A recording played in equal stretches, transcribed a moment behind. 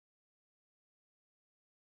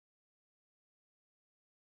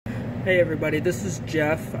Hey everybody, this is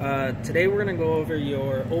Jeff. Today we're going to go over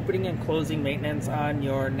your opening and closing maintenance on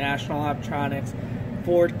your National Optronics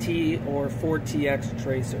 4T or 4TX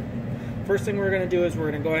tracer. First thing we're going to do is we're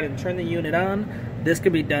going to go ahead and turn the unit on. This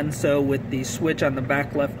can be done so with the switch on the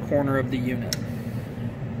back left corner of the unit.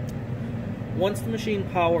 Once the machine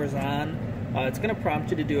powers on, it's going to prompt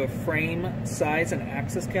you to do a frame, size, and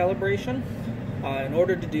axis calibration. In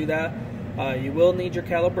order to do that, you will need your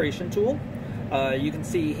calibration tool. You can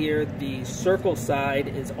see here the circle side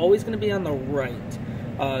is always going to be on the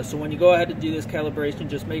right. So when you go ahead to do this calibration,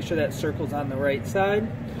 just make sure that circle's on the right side.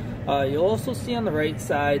 You'll also see on the right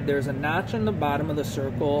side there's a notch on the bottom of the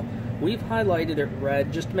circle. We've highlighted it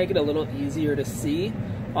red just to make it a little easier to see.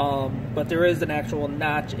 But there is an actual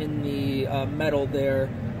notch in the metal there,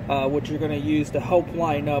 which you're going to use to help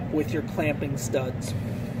line up with your clamping studs.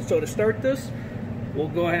 So to start this, we'll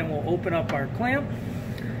go ahead and we'll open up our clamp.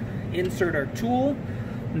 Insert our tool,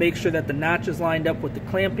 make sure that the notch is lined up with the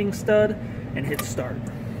clamping stud, and hit start.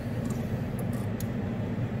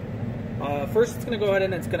 First it's going to go ahead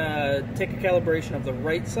and it's going to take a calibration of the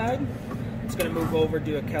right side. It's going to move over,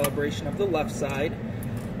 do a calibration of the left side,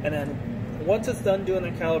 and then once it's done doing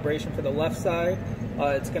the calibration for the left side,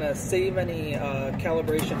 it's going to save any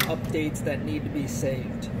calibration updates that need to be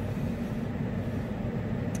saved.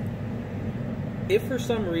 If for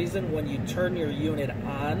some reason when you turn your unit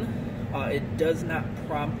on, it does not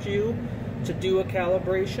prompt you to do a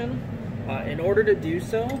calibration, in order to do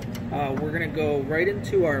so, we're going to go right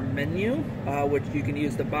into our menu, which you can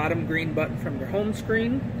use the bottom green button from your home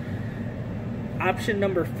screen. Option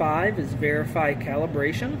number 5 is verify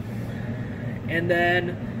calibration, and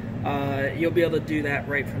then you'll be able to do that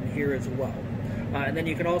right from here as well. And then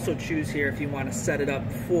you can also choose here if you want to set it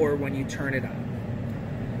up for when you turn it on.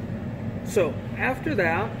 So after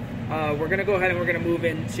that, we're going to go ahead and we're going to move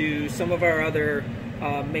into some of our other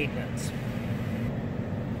maintenance.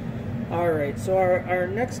 Alright, so our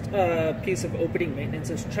next piece of opening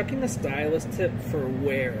maintenance is checking the stylus tip for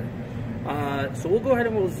wear. So we'll go ahead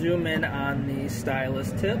and we'll zoom in on the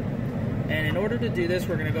stylus tip. And in order to do this,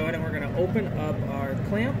 we're going to go ahead and we're going to open up our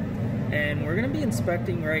clamp. And we're going to be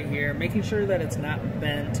inspecting right here, making sure that it's not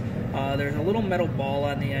bent. There's a little metal ball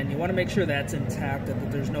on the end. You want to make sure that's intact,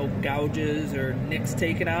 that there's no gouges or nicks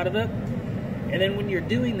taken out of it. And then when you're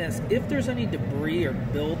doing this, if there's any debris or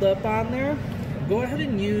buildup on there, go ahead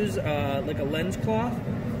and use like a lens cloth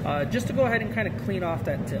just to go ahead and kind of clean off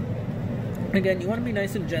that tip. Again, you want to be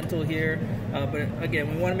nice and gentle here, but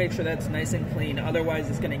again, we want to make sure that's nice and clean. Otherwise,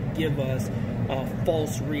 it's going to give us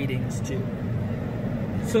false readings too.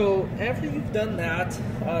 So after you've done that,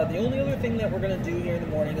 the only other thing that we're going to do here in the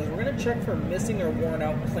morning is we're going to check for missing or worn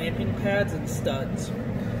out clamping pads and studs.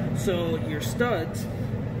 So your studs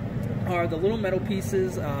are the little metal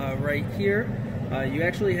pieces right here. You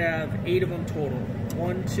actually have 8 of them total.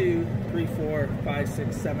 1, 2, 3, 4, 5,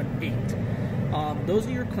 6, 7, 8. Those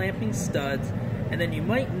are your clamping studs. And then you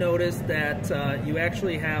might notice that you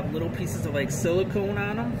actually have little pieces of like silicone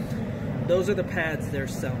on them. Those are the pads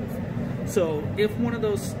themselves. So if one of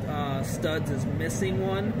those studs is missing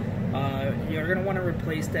one, you're going to want to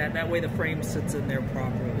replace that. That way the frame sits in there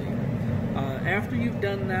properly. After you've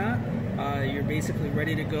done that, you're basically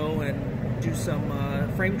ready to go and do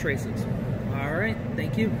some frame traces. Alright,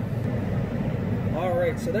 thank you.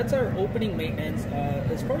 Alright, so that's our opening maintenance.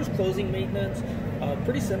 As far as closing maintenance,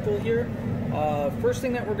 pretty simple here. First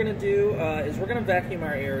thing that we're going to do is we're going to vacuum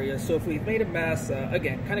our area. So if we've made a mess,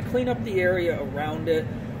 again, kind of clean up the area around it.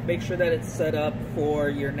 Make sure that it's set up for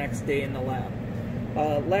your next day in the lab.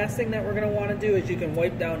 Last thing that we're going to want to do is you can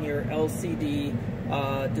wipe down your LCD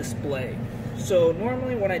display. So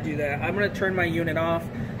normally when I do that, I'm going to turn my unit off.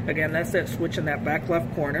 Again, that's that switch in that back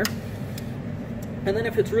left corner. And then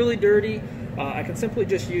if it's really dirty, I can simply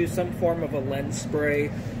just use some form of a lens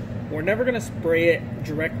spray. We're never going to spray it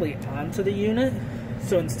directly onto the unit.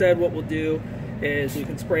 So instead what we'll do is you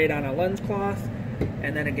can spray it on a lens cloth.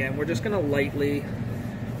 And then again, we're just going to lightly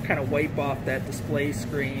kind of wipe off that display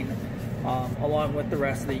screen along with the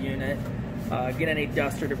rest of the unit. Get any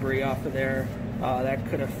dust or debris off of there that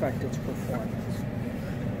could affect its performance.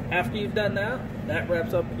 After you've done that, that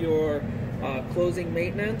wraps up your closing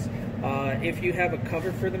maintenance. If you have a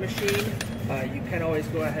cover for the machine, you can always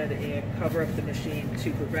go ahead and cover up the machine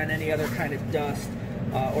to prevent any other kind of dust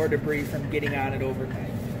or debris from getting on it overnight.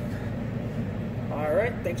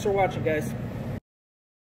 Alright, thanks for watching, guys.